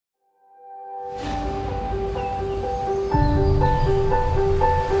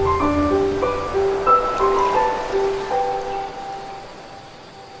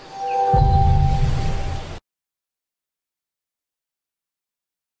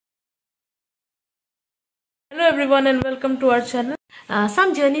Hello everyone and welcome to our channel.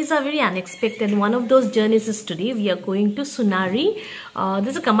 Some journeys are very unexpected. One of those journeys is today we are going to Sunari.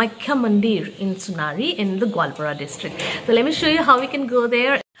 There's a Kamakhya Mandir in Sunari in the Jaibhom district. So let me show you how we can go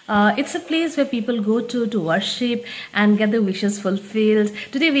there. It's a place where people go to worship and get their wishes fulfilled.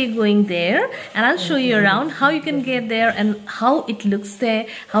 Today we're going there and I'll show you around how you can get there and how it looks there,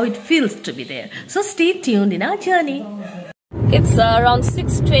 how it feels to be there. So stay tuned in our journey. It's around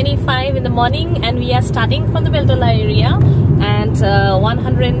 6:25 in the morning and we are starting from the Beltola area and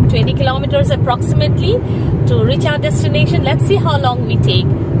 120 kilometers approximately to reach our destination. Let's see how long we take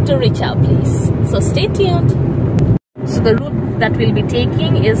to reach our place. So stay tuned. So the route that we'll be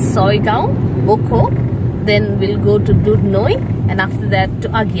taking is Soigaon, Boko, then we'll go to Dudhnoi and after that to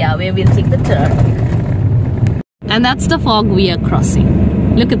Agia where we'll take the turn. And that's the fog we are crossing.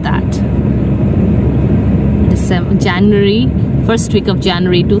 Look at that. January, first week of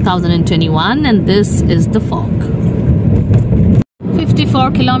January 2021 and this is the fog.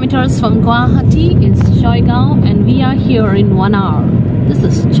 54 kilometers from Guwahati is Soigaon and we are here in 1 hour. This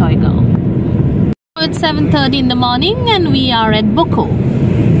is Soigaon. It's 7:30 in the morning and we are at Boko.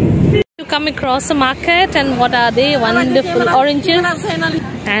 To come across a market and what are they? Wonderful oranges.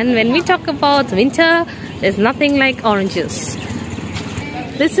 And when we talk about winter, there's nothing like oranges.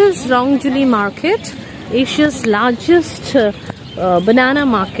 This is Rongjuli market. Asia's largest banana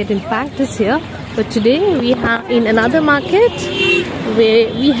market in fact is here, but today we have in another market where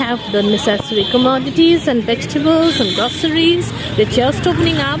we have the necessary commodities and vegetables and groceries. They're just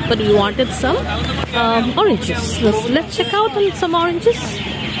opening up, but we wanted some oranges. Let's check out on some oranges.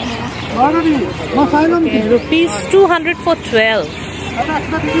 Okay, rupees 200 for 12.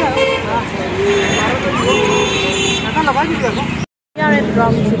 We are at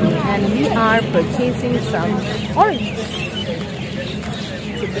Rongjuli and we are purchasing some oranges.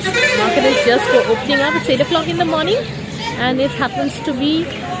 So this market is just opening up. It's 8 o'clock in the morning and it happens to be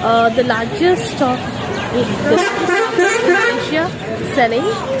the largest of Asia selling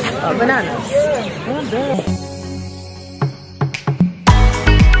bananas.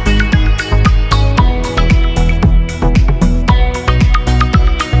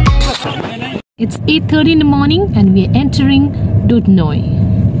 It's 8:30 in the morning and we are entering Dudhnoi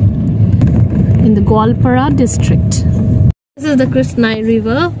in the Jaibhom district. This is the Krishnai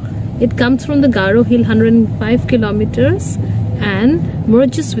river. It comes from the Garo hill 105 kilometers and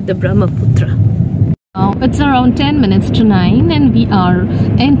merges with the Brahmaputra. Now it's around 10 minutes to 9 and we are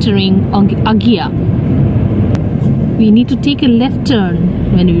entering Agia. We need to take a left turn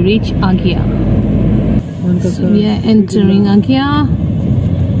when we reach Agia. So we are entering Agia.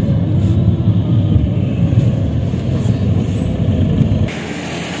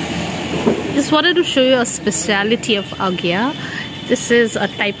 Just wanted to show you a speciality of Agia. This is a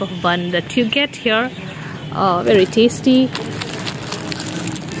type of bun that you get here. Very tasty.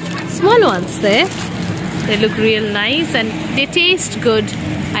 Small ones there. They look real nice and they taste good.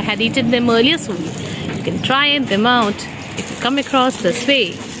 I had eaten them earlier, so you can try them out if you come across this way.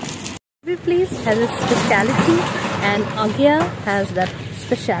 Every place has a speciality and Agia has that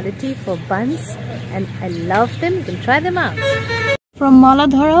speciality for buns and I love them. You can try them out. From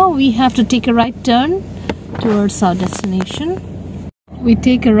Maladhara, we have to take a right turn towards our destination. We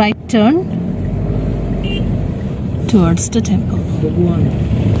take a right turn towards the temple. Bhagwan.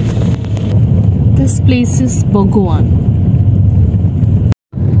 This place is Bhagwan.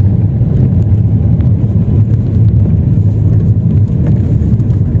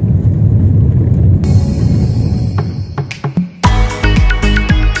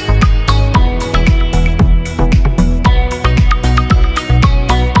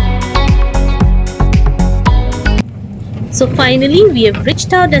 So finally we have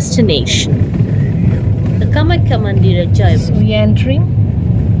reached our destination, the Kamakhya Mandir at Jaibhom. So we are entering.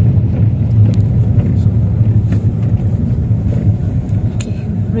 Okay,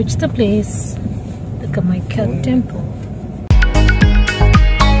 we've reached the place, the Kamakhya temple.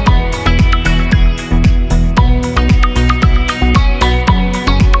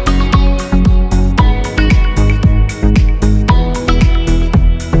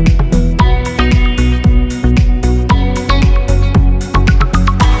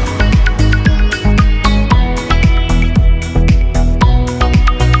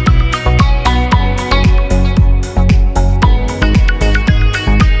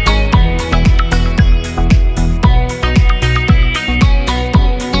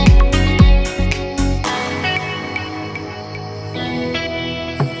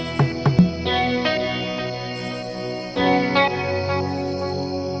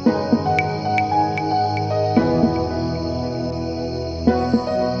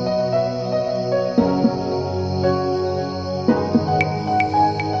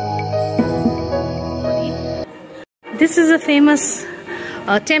 This is a famous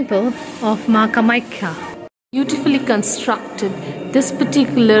temple of Ma Kamakhya. Beautifully constructed. This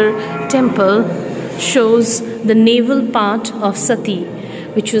particular temple shows the navel part of Sati,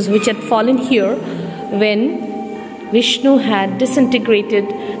 which had fallen here when Vishnu had disintegrated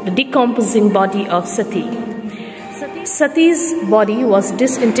the decomposing body of Sati. Sati's body was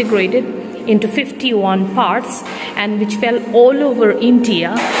disintegrated into 51 parts and which fell all over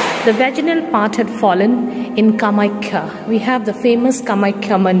India. The vaginal part had fallen in Kamakhya. We have the famous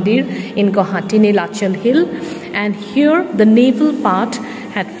Kamakhya Mandir in Guwahati, Nilachal Hill, and here the navel part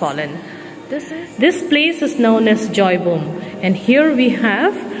had fallen. This place is known as Jaibhom, and here we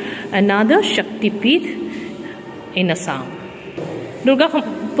have another Shakti Peeth in Assam. Durga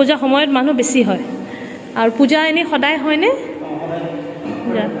Puja homoyot manu besi hoy. Ar puja ene hoday hoy ne?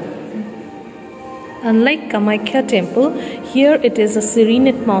 Unlike Kamakhya temple, here it is a serene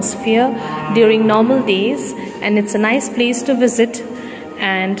atmosphere during normal days, and it's a nice place to visit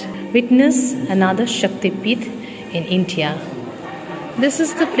and witness another Shakti Peeth in India. This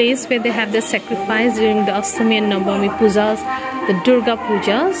is the place where they have their sacrifice during the Ashtami and Navami pujas, the Durga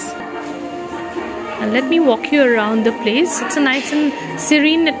pujas. And let me walk you around the place. It's a nice and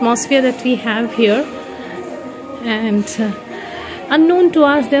serene atmosphere that we have here. And unknown to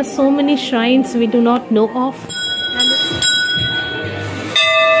us, there are so many shrines we do not know of.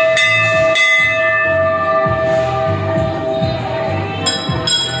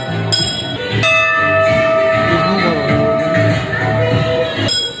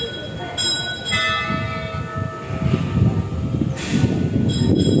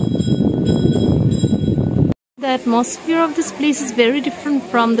 The atmosphere of this place is very different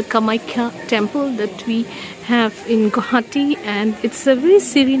from the Kamakhya temple that we have in Guwahati, and it's a very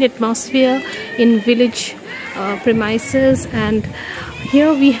serene atmosphere in village premises. And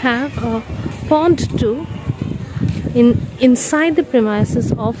here we have a pond too inside the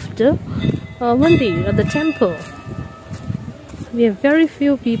premises of the Mandir or the temple. We have very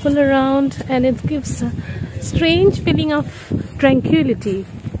few people around, and it gives a strange feeling of tranquility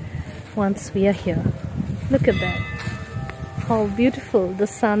once we are here. Look at that, how beautiful the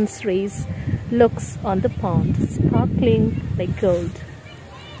sun's rays looks on the pond, sparkling like gold.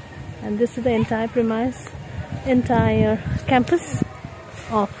 And this is the entire premise, entire campus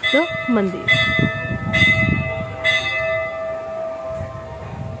of the Mandir.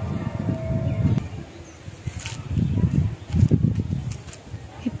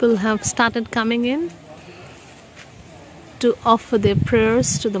 People have started coming in to offer their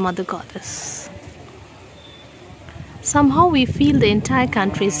prayers to the Mother Goddess. Somehow we feel the entire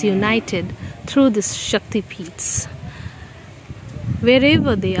country is united through this Shakti Peeths.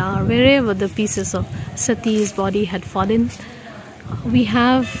 Wherever they are, wherever the pieces of Sati's body had fallen, we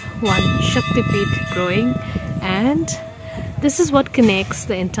have one Shakti Peeth growing, and this is what connects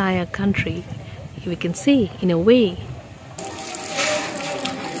the entire country, we can say, in a way.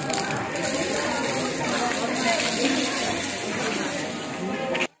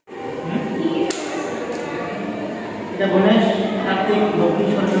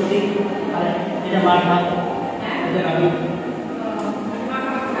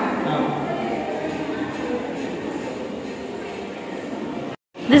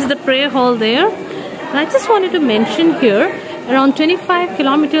 This is the prayer hall there. And I just wanted to mention here, around 25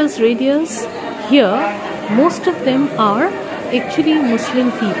 kilometers radius here, most of them are actually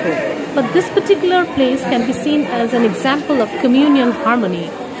Muslim people. But this particular place can be seen as an example of communal harmony.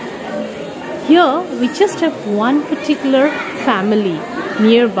 Here we just have one particular family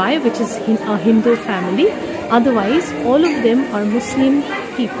nearby, which is a Hindu family. Otherwise, all of them are Muslim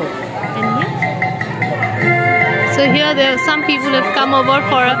people. And yet, so here there are some people have come over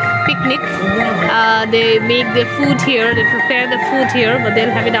for a picnic. They make their food here, they prepare the food here, but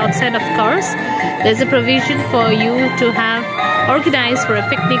they'll have it outside, of course. There's a provision for you to have organized for a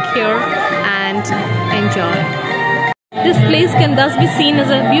picnic here and enjoy. This place can thus be seen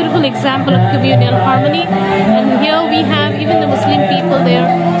as a beautiful example of communal harmony. And here we have even the Muslim people there,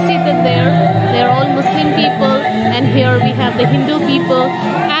 seated there. They're all Muslim people, and here we have the Hindu people,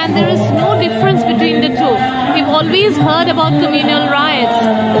 and there is no difference between the two. We've always heard about communal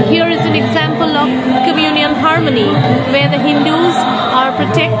riots. Here is an example of communal harmony, where the Hindus are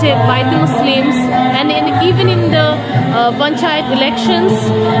protected by the Muslims, and even in the Panchayat elections,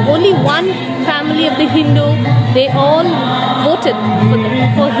 only one family of the Hindu, they all voted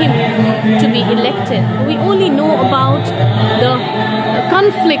for him to be elected. We only know about the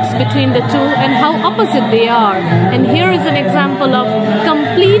conflicts between the two and how opposite they are. And here is an example of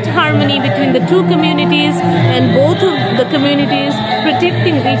complete complete harmony between the two communities, and both of the communities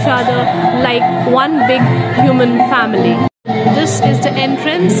protecting each other like one big human family. This is the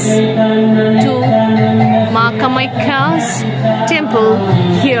entrance to Ma Kamakhya's temple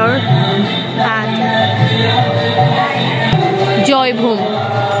here at Jaibhom.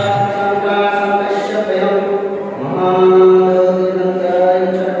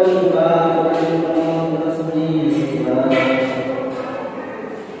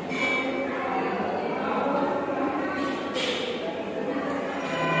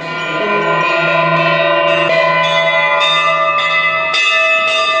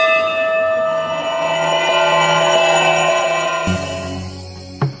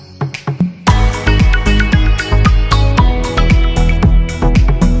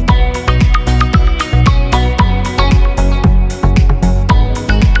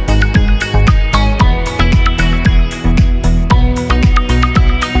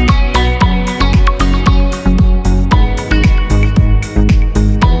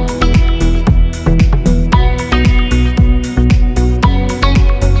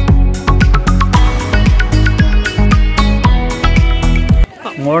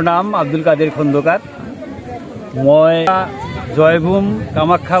 मोर नाम अब्दुल कादिर खंडकार मैं जयभूम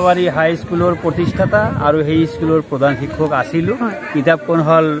कामाख्याबाड़ी high Schuler प्रतिष्ठाता और हेई Schuler प्रधान शिक्षक आसिलु। किताबखन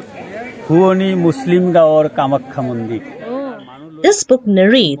हल हुवनी मुस्लिम गाँवर कामाख्या मंदिर। This book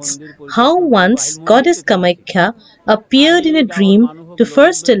narrates how once goddess Kamakhya appeared in a dream to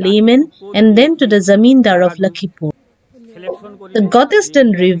first a layman and then to the zamindar of Lakhipur. The goddess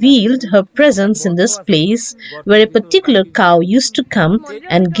then revealed her presence in this place where a particular cow used to come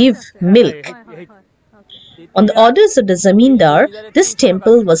and give milk. On the orders of the zamindar, this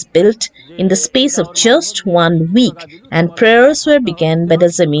temple was built in the space of just 1 week, and prayers were begun by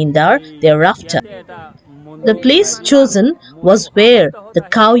the zamindar thereafter. The place chosen was where the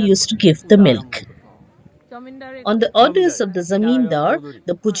cow used to give the milk. On the orders of the zamindar,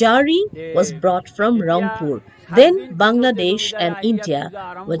 the pujari was brought from Rangpur. Then Bangladesh and India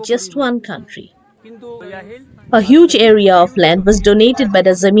were just one country. A huge area of land was donated by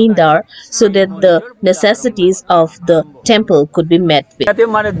the zamindar so that the necessities of the temple could be met with.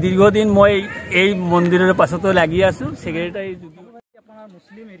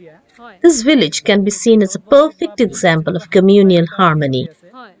 This village can be seen as a perfect example of communal harmony.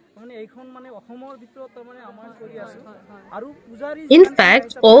 In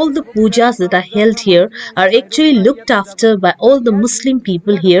fact, all the pujas that are held here are actually looked after by all the Muslim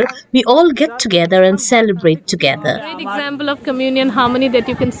people here. We all get together and celebrate together. Great example of communion harmony that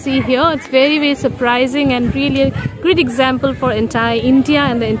you can see here. It's very, very surprising and really a great example for entire India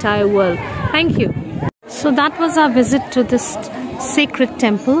and the entire world. Thank you. So that was our visit to this sacred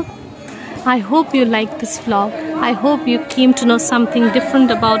temple. I hope you liked this vlog. I hope you came to know something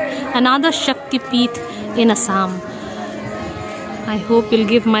different about another Shakti Peeth in Assam. I hope you'll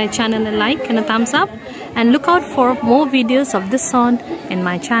give my channel a like and a thumbs up, and look out for more videos of this sort in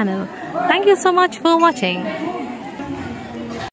my channel. Thank you so much for watching.